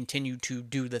you to continue to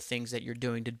do the things that you're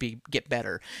doing to get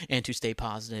better and to stay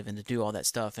positive and to do all that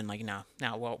stuff. And we're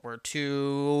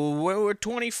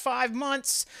 25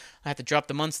 months. I have to drop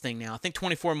the months thing now. I think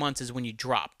 24 months is when you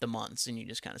drop the months and you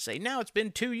just kind of say, now it's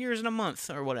been 2 years and a month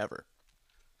or whatever.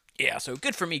 Yeah, so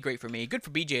good for me, great for me. Good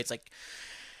for BJ, it's like,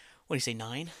 what do you say,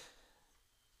 9?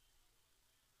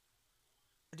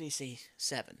 Or did he say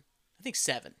 7? I think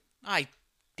 7.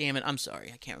 Damn it, I'm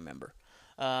sorry, I can't remember.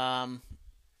 Yeah,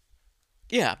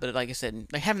 but like I said,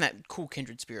 having that cool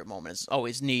kindred spirit moment is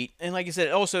always neat. And like I said,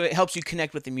 it helps you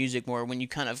connect with the music more when you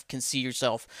kind of can see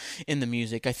yourself in the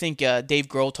music. I think Dave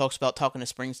Grohl talks about talking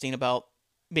to Springsteen about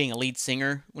being a lead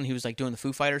singer when he was like doing the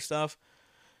Foo Fighter stuff.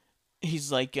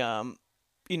 He's like, the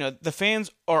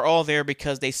fans are all there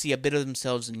because they see a bit of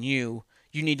themselves in you.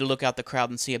 You need to look out the crowd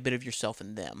and see a bit of yourself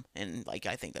in them. And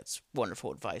I think that's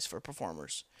wonderful advice for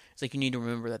performers. It's like you need to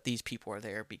remember that these people are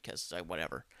there because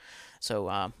whatever. So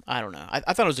I don't know. I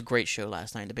thought it was a great show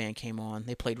last night. The band came on.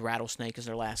 They played Rattlesnake as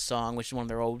their last song, which is one of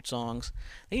their old songs.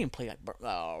 They didn't play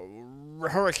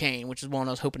Hurricane, which is one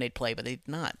I was hoping they'd play, but they did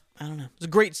not. I don't know. It was a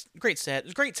great set. It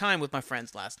was a great time with my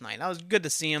friends last night. It was good to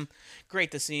see them.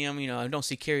 Great to see them. I don't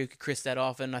see Karaoke Chris that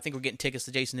often. I think we're getting tickets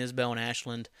to Jason Isbell in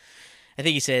Ashland. I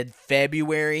think he said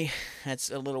February. That's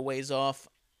a little ways off.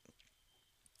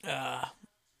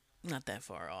 Not that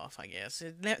far off, I guess.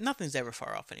 Nothing's ever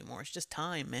far off anymore. It's just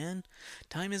time, man.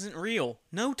 Time isn't real.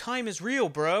 No time is real,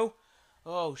 bro.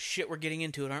 Oh, shit, we're getting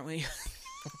into it, aren't we?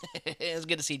 It's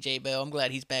good to see J Bell. I'm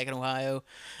glad he's back in Ohio.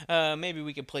 Maybe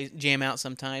we could jam out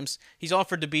sometimes. He's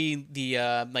offered to be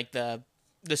the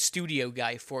studio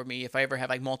guy for me if I ever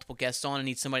have multiple guests on and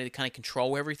need somebody to kind of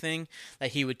control everything.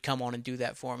 That he would come on and do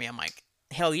that for me. I'm like,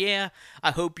 hell yeah!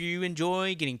 I hope you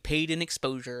enjoy getting paid in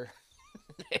exposure.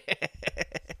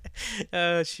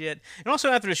 Oh shit! And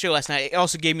also after the show last night, it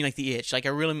also gave me like the itch. Like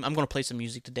I'm gonna play some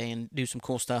music today and do some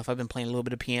cool stuff. I've been playing a little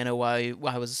bit of piano while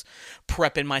I was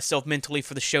prepping myself mentally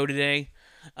for the show today.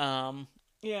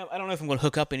 Yeah, I don't know if I'm gonna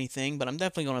hook up anything, but I'm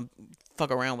definitely gonna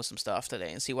fuck around with some stuff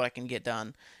today and see what I can get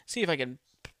done. See if I can,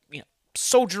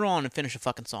 soldier on and finish a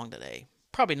fucking song today.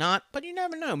 Probably not, but you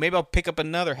never know. Maybe I'll pick up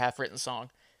another half-written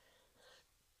song.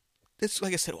 It's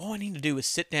like I said, all I need to do is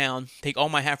sit down, take all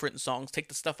my half-written songs, take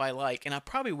the stuff I like, and I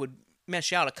probably would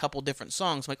mesh out a couple different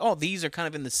songs. I'm like, oh, these are kind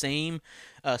of in the same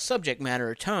subject matter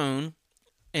or tone,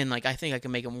 and like I think I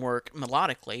can make them work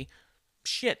melodically.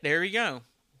 Shit, there you go.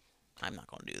 I'm not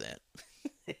gonna do that.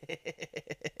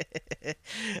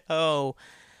 Oh,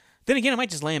 then again, I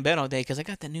might just lay in bed all day because I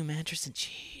got that new mattress and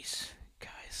jeez,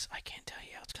 guys, I can't tell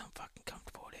you how fucking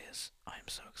comfortable it is. I'm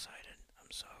so excited. I'm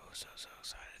so excited.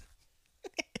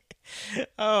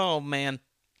 Oh man,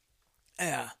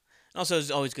 yeah. Also,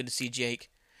 it's always good to see Jake.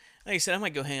 Like I said, I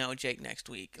might go hang out with Jake next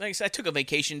week. Like I said, I took a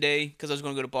vacation day because I was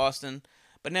going to go to Boston.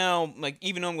 But now, like,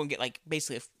 even though I'm going to get, like,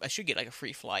 basically, I should get, like, a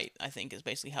free flight, I think, is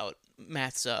basically how it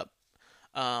maths up.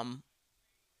 I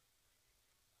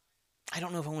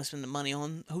don't know if I want to spend the money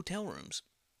on hotel rooms.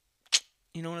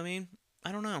 You know what I mean?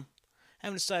 I don't know. I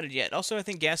haven't decided yet. Also, I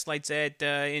think Gaslight's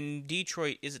in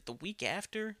Detroit, is it the week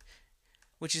after?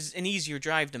 Which is an easier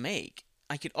drive to make.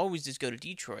 I could always just go to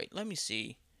Detroit. Let me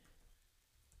see.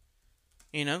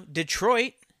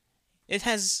 Detroit, it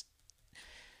has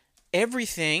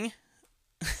everything.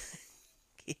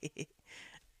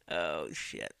 Oh,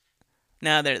 shit.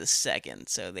 Now they're the second,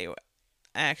 so they will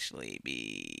actually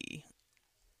be...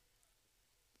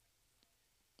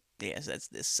 Yes, that's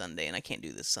this Sunday, and I can't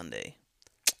do this Sunday.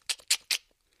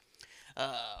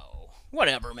 Oh,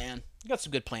 whatever, man. Got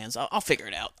some good plans. I'll figure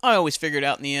it out. I always figure it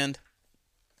out in the end.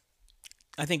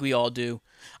 I think we all do.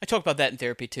 I talk about that in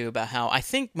therapy, too, about how I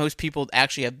think most people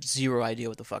actually have zero idea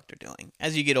what the fuck they're doing.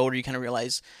 As you get older, you kind of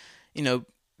realize,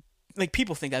 like,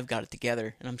 people think I've got it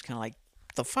together, and I'm just kind of like,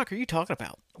 the fuck are you talking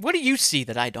about? What do you see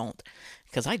that I don't?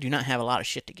 Because I do not have a lot of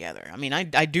shit together. I mean, I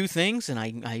do things, and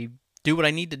I do what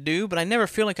I need to do, but I never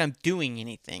feel like I'm doing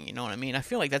anything, you know what I mean? I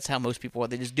feel like that's how most people are.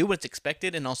 They just do what's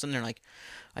expected, and all of a sudden they're like,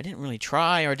 I didn't really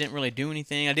try, or I didn't really do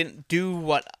anything. I didn't do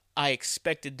what I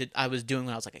expected that I was doing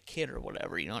when I was like a kid or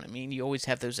whatever, you know what I mean? You always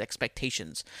have those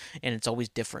expectations, and it's always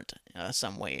different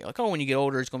some way. Like, oh, when you get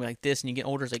older, it's going to be like this, and you get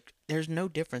older, it's like, there's no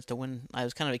difference to when I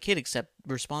was kind of a kid except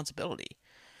responsibility.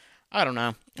 I don't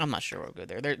know. I'm not sure we'll go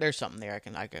there. There's something there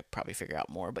I could probably figure out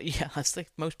more. But yeah, I think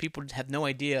most people have no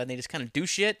idea, and they just kind of do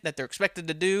shit that they're expected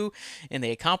to do, and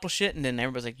they accomplish it, and then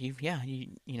everybody's like, you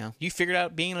figured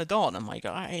out being an adult. And I'm like,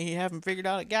 I haven't figured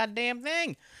out a goddamn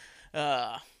thing.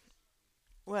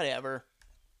 Whatever.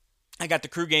 I got the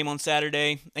crew game on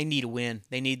Saturday. They need a win.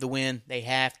 They need the win. They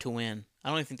have to win. I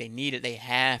don't even think they need it. They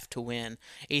have to win.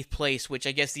 8th place, which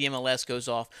I guess the MLS goes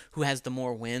off who has the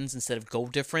more wins instead of goal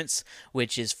difference,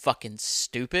 which is fucking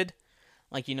stupid.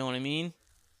 Like, you know what I mean?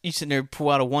 You sit there and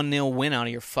pull out a 1-0 win out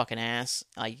of your fucking ass.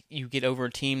 Like, you get over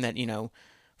a team that,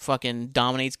 fucking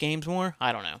dominates games more.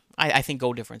 I don't know. I think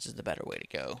goal difference is the better way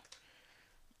to go.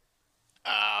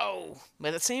 Oh, but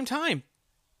at the same time,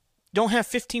 don't have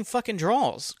 15 fucking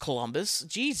draws, Columbus.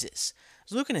 Jesus. I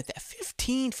was looking at that.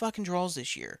 15 fucking draws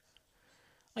this year.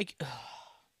 Like,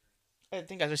 I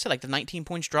think, as I said, like the 19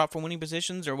 points drop from winning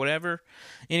positions or whatever.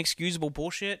 Inexcusable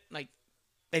bullshit. Like,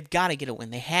 they've got to get a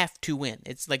win. They have to win.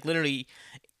 It's like literally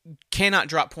cannot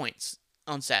drop points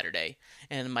on Saturday.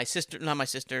 And my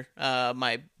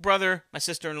brother, my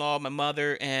sister-in-law, my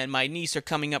mother, and my niece are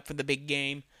coming up for the big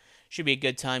game. Should be a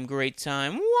good time, great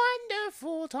time,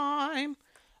 wonderful time.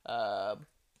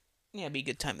 Yeah, be a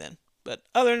good time then. But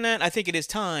other than that, I think it is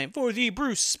time for the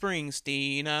Bruce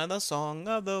Springsteen, the song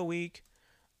of the week.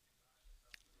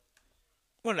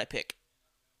 What did I pick?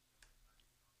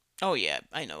 Oh yeah,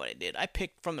 I know what I did. I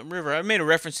picked From the River. I made a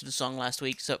reference to the song last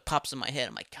week, so it pops in my head.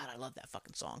 I'm like, God, I love that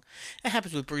fucking song. That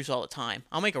happens with Bruce all the time.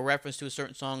 I'll make a reference to a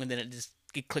certain song, and then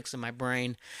it clicks in my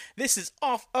brain. This is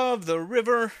Off of the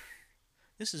River.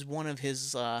 This is one of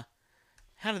his, what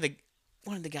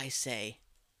did the guys say?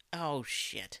 Oh,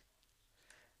 shit.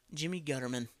 Jimmy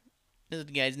Gutterman. This is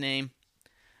the guy's name.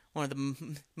 One of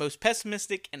the most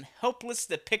pessimistic and helpless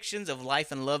depictions of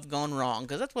life and love gone wrong.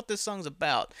 Because that's what this song's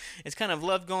about. It's kind of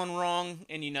love gone wrong,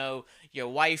 and your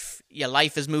life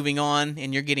is moving on,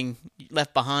 and you're getting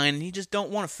left behind, and you just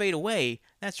don't want to fade away.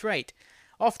 That's right.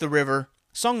 Off the River.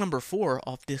 Song number 4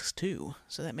 off disc 2.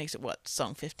 So that makes it, what,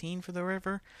 song 15 for the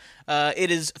river?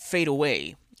 It is Fade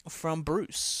Away from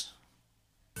Bruce.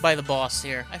 By the Boss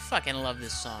here. I fucking love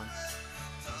this song.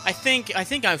 I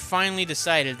think I've finally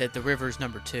decided that the river's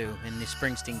number 2 in the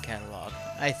Springsteen catalog.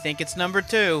 I think it's number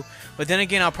 2, but then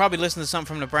again, I'll probably listen to something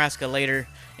from Nebraska later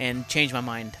and change my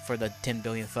mind for the 10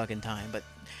 billionth fucking time. But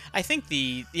I think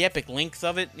the epic length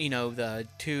of it, the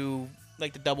two,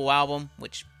 like the double album,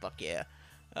 which fuck yeah.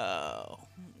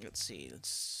 Let's see,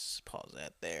 let's pause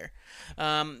that there.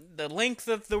 The length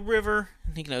of the river,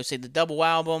 say the double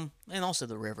album, and also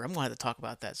the river. I'm going to have to talk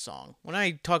about that song. When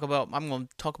I'm going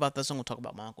to talk about this, I'm going to talk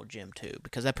about my Uncle Jim too,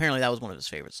 because apparently that was one of his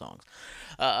favorite songs.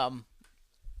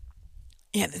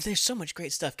 Yeah, there's so much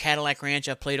great stuff. Cadillac Ranch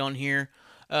I played on here.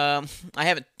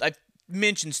 I've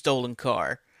mentioned Stolen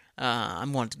Car.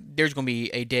 There's going to be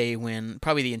a day when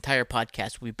probably the entire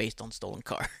podcast will be based on Stolen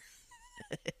Car.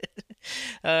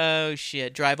 Oh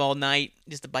shit! Drive All Night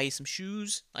just to buy you some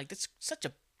shoes. Like that's such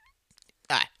a.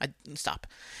 Stop.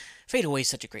 Fade Away is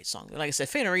such a great song. Like I said,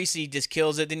 Fenarisi just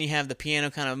kills it. Then you have the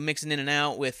piano kind of mixing in and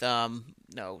out with Roy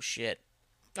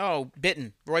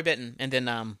Bittan, and then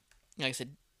like I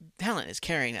said, Talent is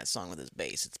carrying that song with his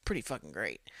bass. It's pretty fucking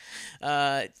great.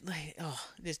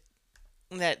 Just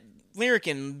that lyric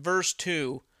in verse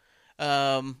 2.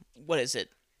 What is it?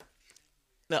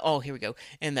 Oh, here we go.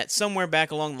 And that somewhere back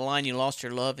along the line you lost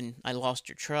your love and I lost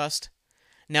your trust.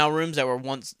 Now rooms that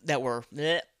were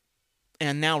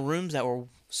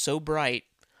so bright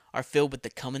are filled with the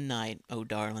coming night. Oh,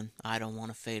 darling, I don't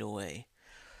want to fade away.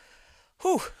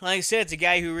 Whew. Like I said, it's a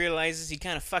guy who realizes he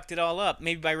kind of fucked it all up.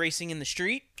 Maybe by racing in the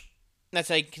street. That's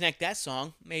how you connect that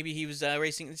song. Maybe he was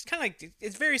racing. It's kind of like,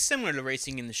 it's very similar to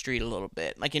Racing in the Street a little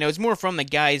bit. Like, it's more from the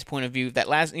guy's point of view. That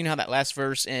last, how that last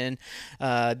verse in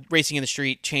Racing in the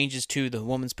Street changes to the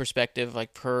woman's perspective,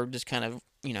 like her just kind of,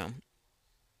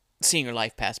 seeing her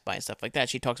life pass by and stuff like that.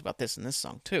 She talks about this in this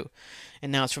song too.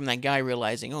 And now it's from that guy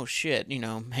realizing, oh shit,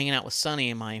 hanging out with Sonny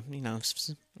in my,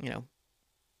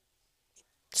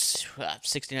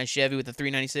 69 Chevy with the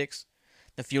 396,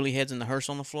 the fuelie heads and the hearse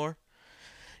on the floor.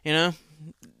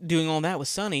 Doing all that with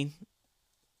Sonny,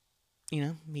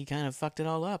 he kind of fucked it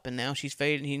all up, and now she's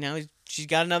faded. She's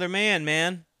got another man.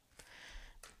 At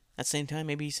the same time,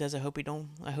 maybe he says, I hope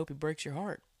he breaks your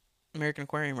heart. American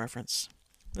Aquarium reference.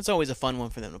 It's always a fun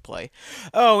one for them to play.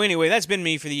 Oh, anyway, that's been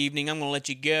me for the evening. I'm going to let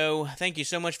you go. Thank you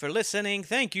so much for listening.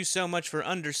 Thank you so much for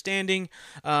understanding.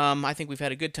 I think we've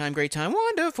had a good time, great time,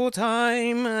 wonderful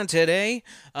time today.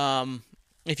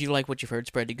 If you like what you've heard,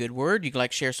 spread the good word. You can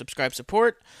like, share, subscribe,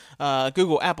 support.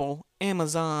 Google, Apple,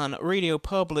 Amazon, Radio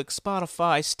Public,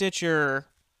 Spotify, Stitcher,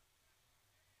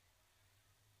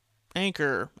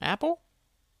 Anchor, Apple.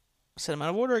 Set them out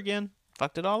of order again.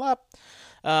 Fucked it all up.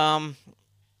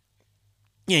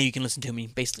 Yeah, you can listen to me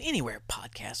basically anywhere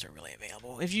podcasts are really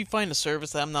available. If you find a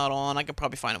service that I'm not on, I could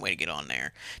probably find a way to get on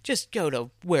there. Just go to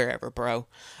wherever, bro.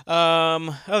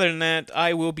 Other than that,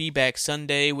 I will be back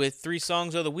Sunday with 3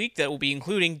 songs of the week that will be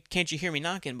including Can't You Hear Me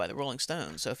Knocking by the Rolling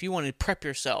Stones. So if you want to prep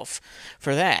yourself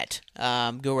for that,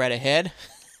 go right ahead.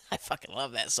 I fucking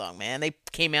love that song, man. They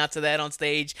came out to that on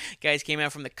stage. Guys came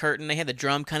out from the curtain. They had the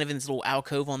drum kind of in this little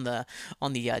alcove on the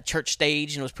church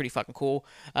stage, and it was pretty fucking cool.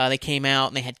 They came out,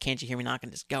 and they had Can't You Hear Me Knocking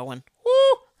just going. Woo!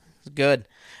 It was good.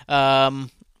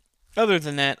 Other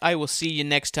than that, I will see you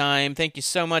next time. Thank you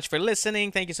so much for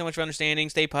listening. Thank you so much for understanding.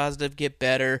 Stay positive. Get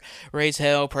better. Raise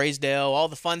hell. Praise Dell. All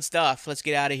the fun stuff. Let's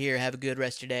get out of here. Have a good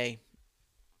rest of your day.